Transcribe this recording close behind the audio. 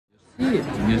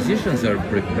Musicians are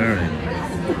preparing.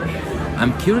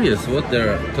 I'm curious what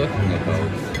they're talking about,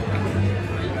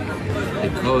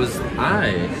 because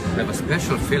I have a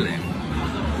special feeling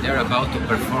they're about to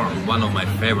perform one of my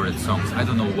favorite songs. I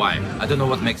don't know why. I don't know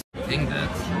what makes me think that.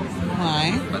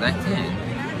 Why? But I think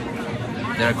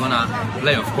they're gonna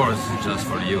play, of course, just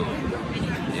for you.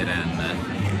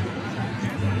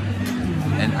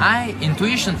 And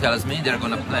intuition tells me they're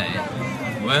gonna play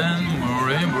when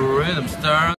marimba rhythm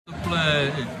starts to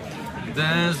play.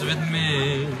 Dance with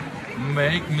me,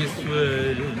 make me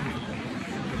sway.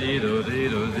 Is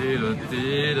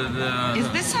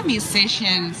this a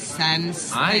musician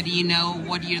sense that you know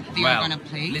what they're gonna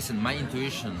play? Listen, my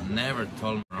intuition never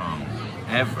told me wrong,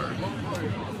 ever.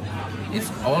 It's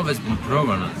always been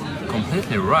proven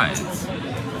completely right.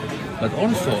 But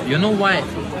also, you know why?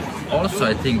 Also,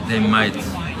 I think they might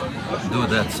do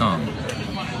that song.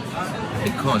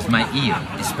 Because my ear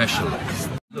is specialized.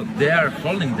 Look, they are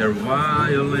holding their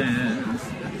violins,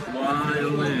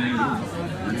 violins,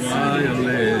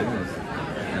 violins.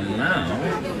 And now,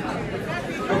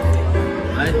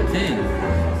 I think